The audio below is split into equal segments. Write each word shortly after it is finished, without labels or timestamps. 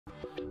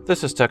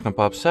This is TECNO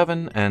Pop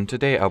 7, and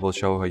today I will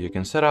show how you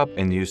can set up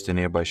and use the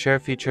nearby share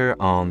feature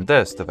on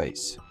this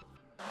device.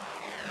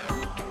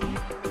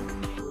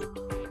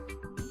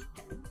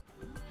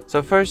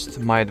 So first,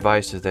 my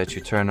advice is that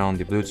you turn on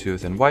the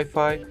Bluetooth and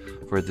Wi-Fi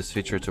for this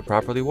feature to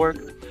properly work.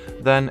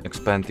 Then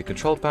expand the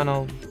control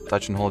panel,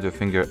 touch and hold your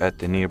finger at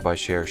the nearby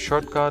share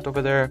shortcut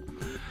over there.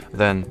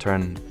 Then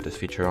turn this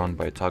feature on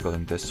by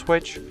toggling this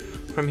switch.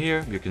 From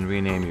here, you can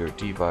rename your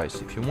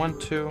device if you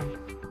want to.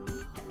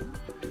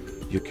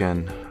 You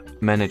can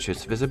manage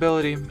its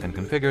visibility and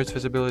configure its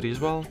visibility as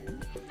well,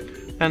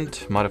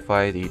 and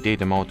modify the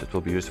data mode that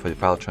will be used for the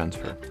file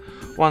transfer.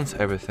 Once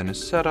everything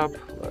is set up,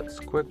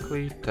 let's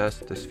quickly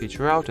test this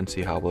feature out and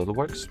see how well it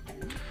works.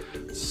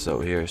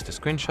 So here's the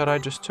screenshot I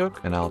just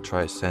took, and I'll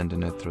try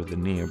sending it through the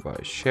nearby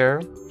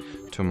share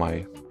to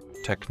my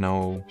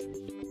TECNO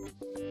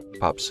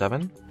Pop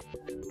 7.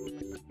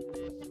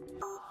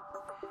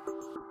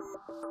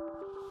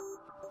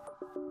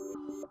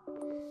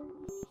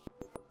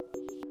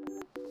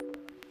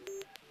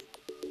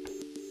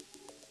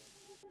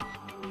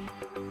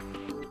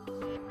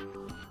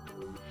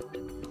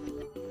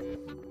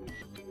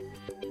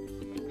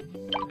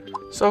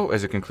 So,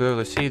 as you can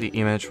clearly see, the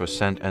image was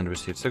sent and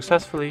received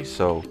successfully,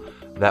 so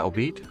that will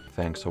be it.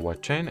 Thanks for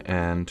watching,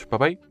 and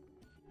bye-bye.